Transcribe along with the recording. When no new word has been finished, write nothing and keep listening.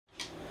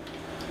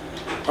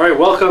Alright,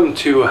 welcome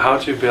to how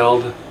to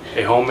build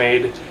a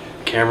homemade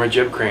camera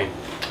jib crane.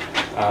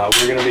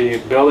 We're going to be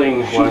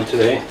building one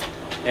today,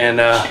 and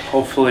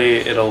hopefully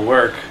it'll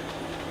we're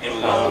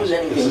going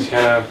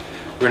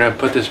to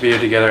put this video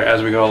together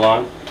as we go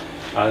along.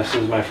 This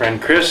is my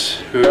friend Chris,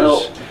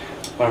 who's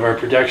one of our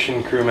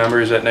production crew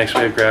members at Next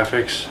Wave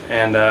Graphics,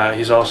 and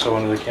he's also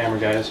one of the camera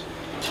guys.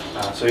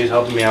 So he's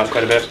helping me out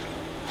quite a bit.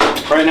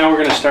 Right now we're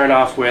going to start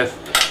off with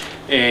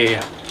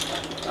a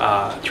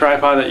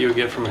tripod that you would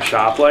get from a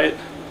shop light.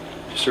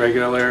 Just a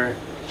regular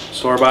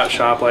store-bought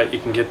shop light. You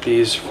can get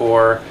these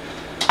for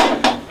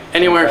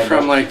anywhere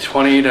from like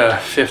 20 to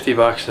 50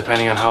 bucks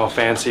depending on how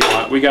fancy you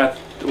want. We got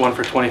one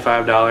for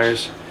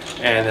 $25,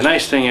 and the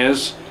nice thing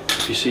is,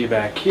 if you see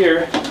back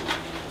here,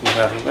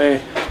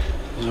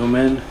 zoom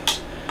in,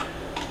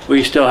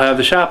 we still have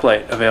the shop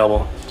light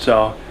available.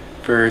 So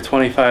for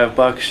 25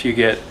 bucks you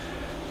get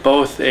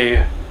both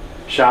a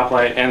shop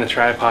light and the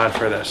tripod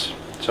for this.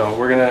 So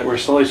we're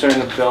slowly starting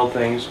to build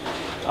things.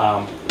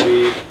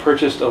 We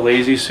purchased a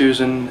Lazy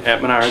Susan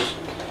at Menards,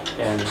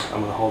 and I'm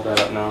going to hold that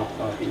up now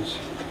while he's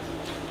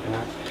doing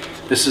that.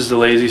 This is the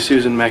Lazy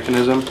Susan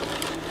mechanism.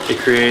 It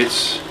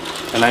creates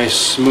a nice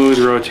smooth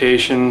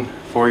rotation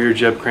for your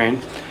jib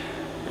crane,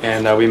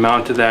 and we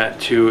mounted that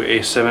to a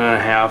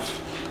 7.5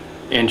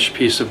 inch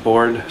piece of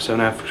board,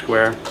 7.5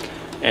 square,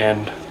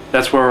 and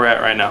that's where we're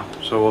at right now.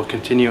 So we'll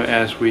continue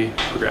as we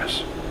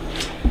progress.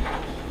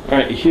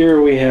 Alright,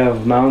 here we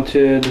have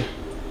mounted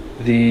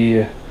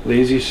the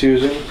Lazy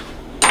Susan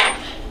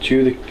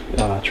to the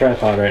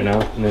tripod right now,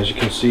 and as you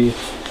can see,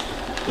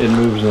 it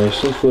moves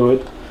nice and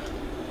fluid.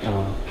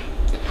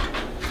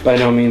 By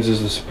no means is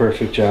this a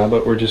perfect job,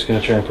 but we're just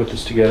going to try and put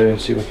this together and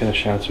see what kind of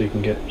shots we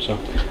can get. So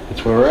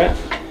that's where we're at.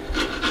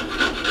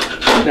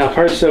 Now,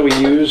 parts that we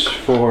use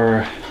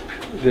for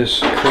this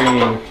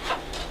crane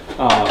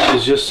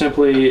is just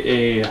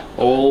simply a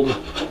old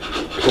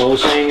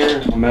clothes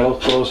hanger, a metal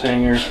clothes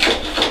hanger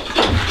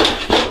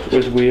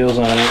with wheels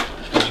on it.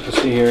 As you can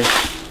see here,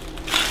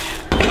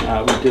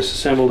 we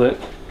disassembled it,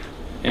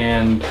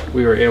 and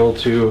we were able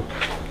to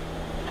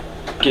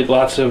get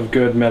lots of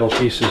good metal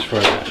pieces for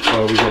that.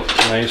 So we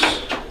get a nice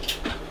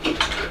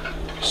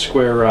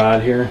square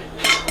rod here.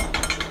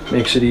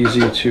 Makes it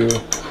easy to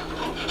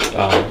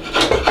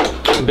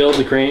build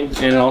the crane,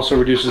 and it also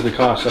reduces the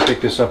cost. I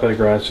picked this up at a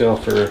garage sale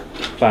for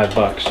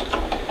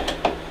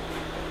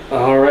 $5.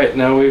 Alright,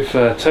 now we've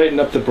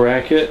tightened up the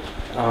bracket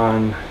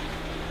on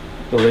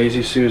the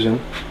Lazy Susan,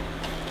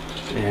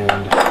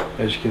 and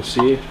as you can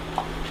see,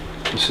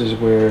 this is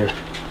where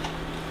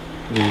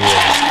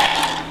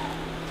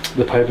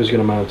the pipe is going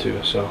to mount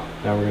to. So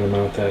now we're going to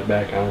mount that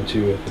back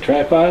onto the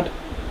tripod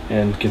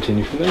and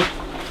continue from there.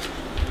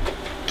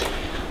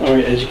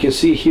 Alright, as you can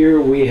see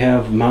here, we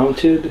have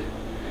mounted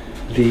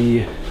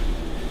the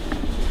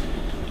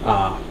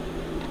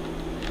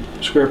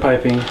square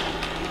piping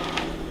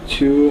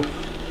to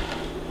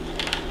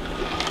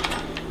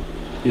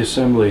the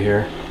assembly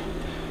here.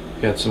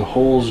 Got some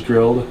holes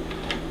drilled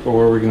for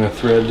where we're going to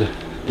thread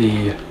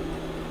the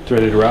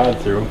threaded rod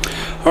through.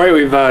 Alright,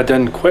 we've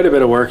done quite a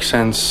bit of work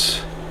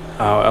since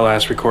I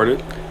last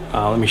recorded.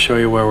 Let me show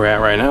you where we're at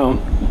right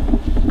now.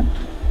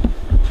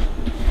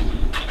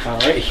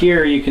 Right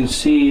here you can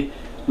see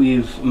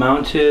we've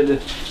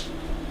mounted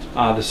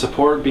the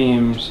support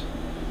beams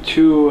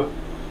to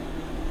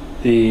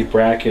the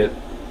bracket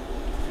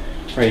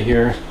right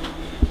here.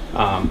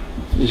 As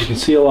you can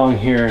see along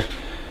here,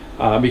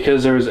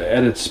 because there was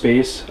added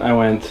space, I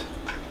went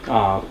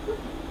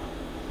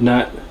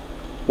nut,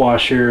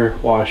 washer,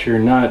 washer,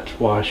 nut,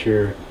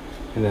 washer,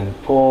 and then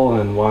pull,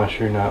 and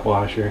washer, nut,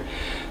 washer.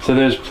 So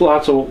there's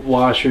lots of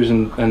washers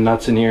and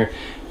nuts in here,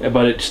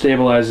 but it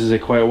stabilizes it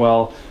quite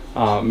well.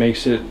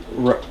 Makes it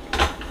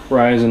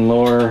rise and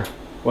lower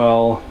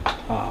well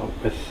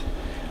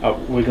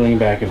without wiggling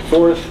back and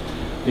forth.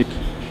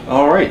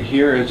 Alright,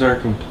 here is our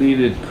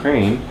completed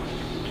crane.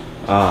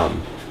 As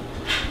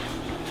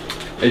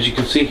you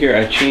can see here,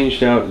 I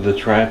changed out the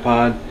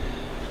tripod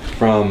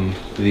from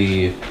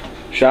the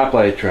shop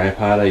light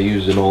tripod. I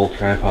used an old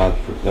tripod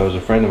that was a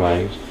friend of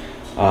mine's.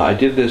 I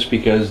did this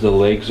because the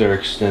legs are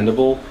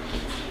extendable.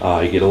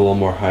 You get a little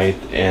more height,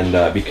 and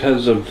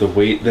because of the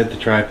weight that the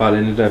tripod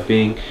ended up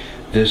being,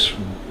 this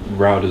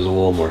route is a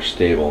little more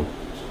stable.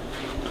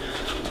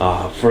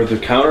 For the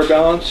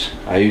counterbalance,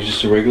 I used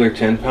just a regular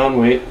 10-pound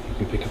weight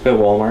you can pick up at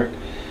Walmart.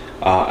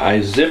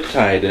 I zip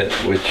tied it,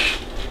 which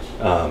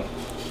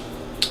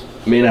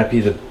may not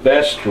be the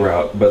best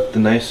route, but the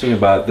nice thing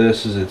about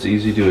this is it's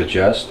easy to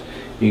adjust.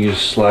 You can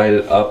just slide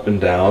it up and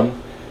down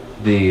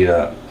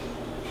the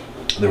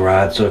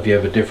rod. So if you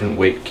have a different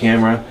weight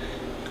camera,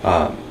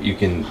 you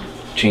can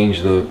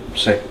change the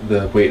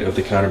weight of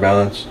the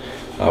counterbalance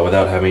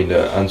without having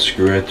to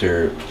unscrew it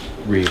or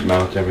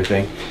remount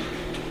everything.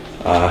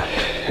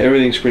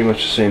 Everything's pretty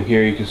much the same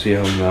here. You can see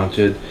how we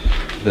mounted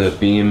the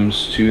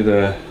beams to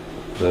the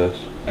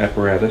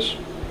apparatus,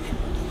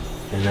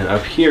 and then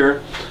up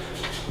here,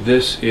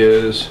 this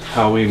is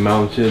how we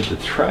mounted the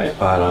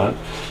tripod on.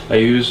 I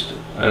used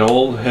an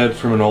old head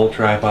from an old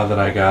tripod that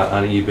I got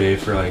on eBay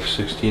for like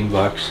 16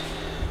 bucks.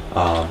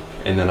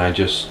 and then I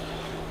just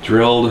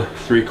drilled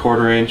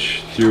 3/4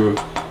 inch through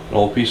an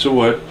old piece of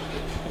wood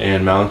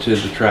and mounted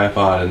the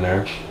tripod in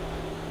there,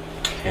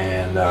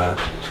 and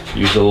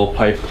used a little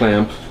pipe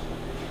clamp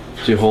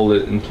to hold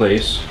it in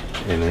place,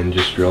 and then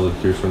just drilled it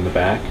through from the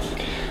back.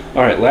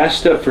 Alright, last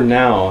step for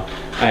now,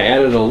 I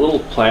added a little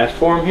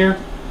platform here,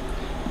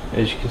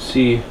 as you can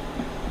see,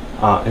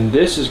 and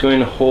this is going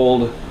to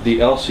hold the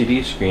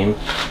LCD screen.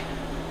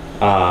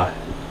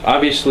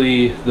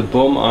 Obviously the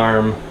boom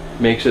arm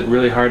makes it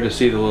really hard to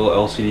see the little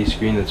LCD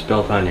screen that's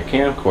built on your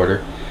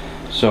camcorder,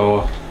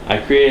 so I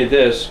created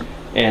this,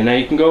 and now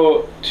you can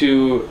go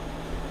to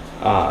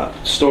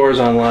stores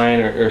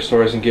online or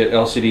stores and get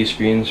LCD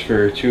screens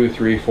for $200,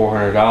 $300,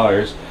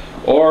 $400,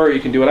 or you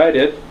can do what I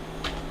did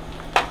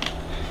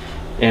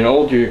and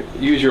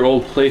use your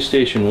old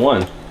PlayStation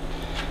 1.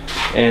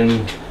 And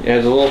it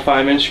has a little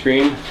 5-inch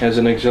screen, has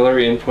an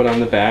auxiliary input on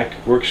the back,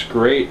 works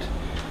great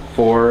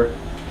for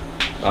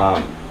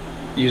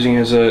using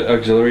as an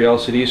auxiliary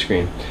LCD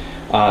screen.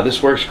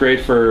 This works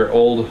great for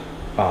old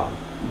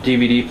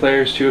DVD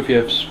players too, if you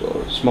have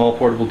a small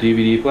portable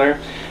DVD player.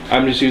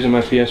 I'm just using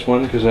my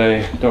PS1 because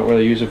I don't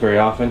really use it very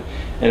often,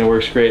 and it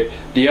works great.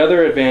 The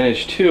other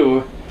advantage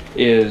too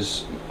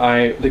is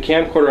the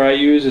camcorder I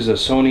use is a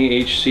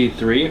Sony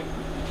HC3,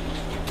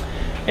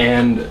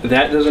 and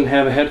that doesn't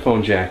have a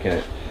headphone jack in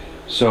it.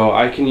 So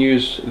I can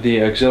use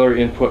the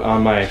auxiliary input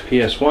on my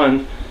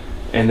PS1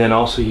 and then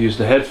also use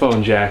the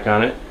headphone jack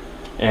on it,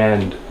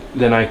 and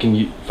then I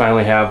can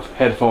finally have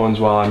headphones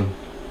while I'm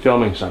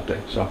filming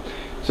something. So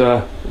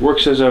it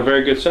works as a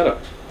very good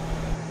setup.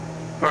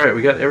 Alright,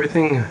 we got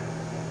everything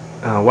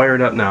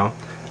wired up now.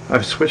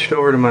 I've switched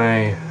over to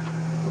my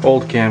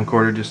old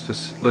camcorder just to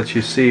let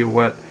you see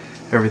what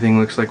everything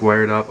looks like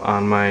wired up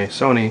on my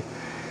Sony.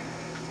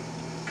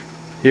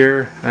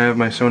 Here I have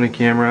my Sony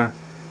camera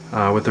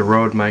with the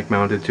Rode mic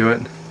mounted to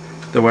it.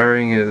 The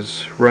wiring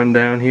is run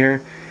down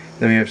here.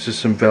 Then we have just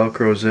some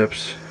Velcro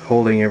zips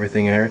holding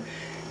everything there.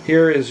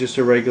 Here is just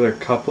a regular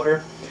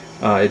coupler.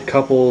 It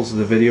couples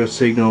the video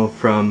signal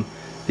from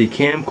the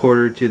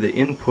camcorder to the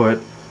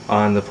input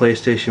on the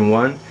PlayStation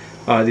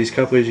 1. These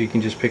couplers you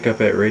can just pick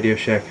up at Radio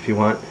Shack if you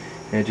want,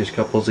 and it just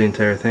couples the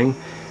entire thing.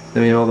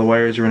 Then we have all the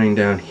wires running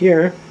down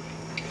here,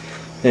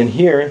 and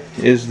here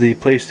is the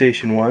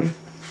PlayStation 1.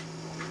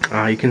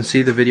 You can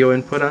see the video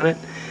input on it,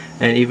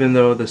 and even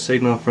though the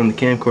signal from the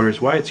camcorder is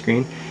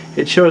widescreen,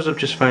 it shows up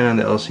just fine on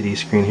the LCD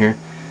screen here.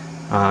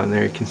 And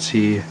there you can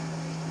see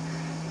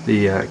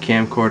the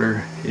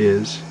camcorder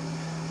is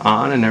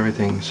on and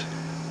everything's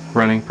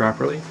running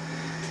properly.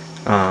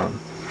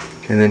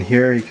 And then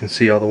here you can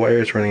see all the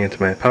wires running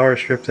into my power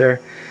strip there.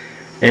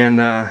 And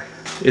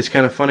it's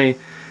kind of funny,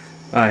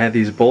 I had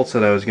these bolts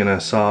that I was gonna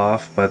saw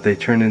off, but they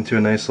turned into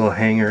a nice little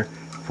hanger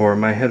for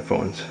my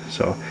headphones.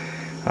 So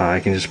I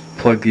can just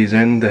plug these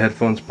in. The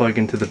headphones plug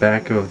into the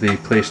back of the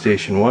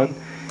PlayStation 1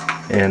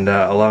 and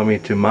allow me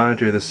to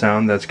monitor the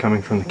sound that's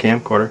coming from the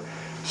camcorder.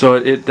 So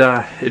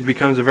it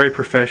becomes a very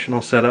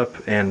professional setup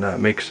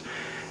and makes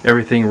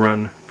everything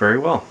run very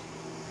well.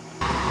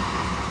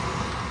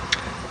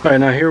 Alright,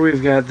 now here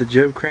we've got the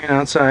jib crane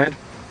outside.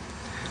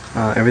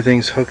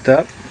 Everything's hooked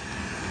up,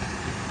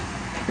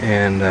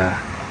 and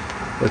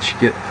let you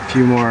get a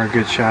few more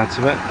good shots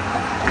of it.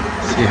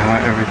 See how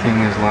everything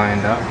is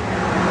lined up.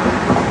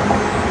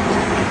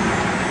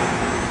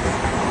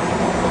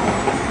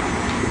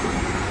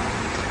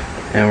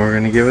 And we're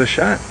going to give it a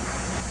shot.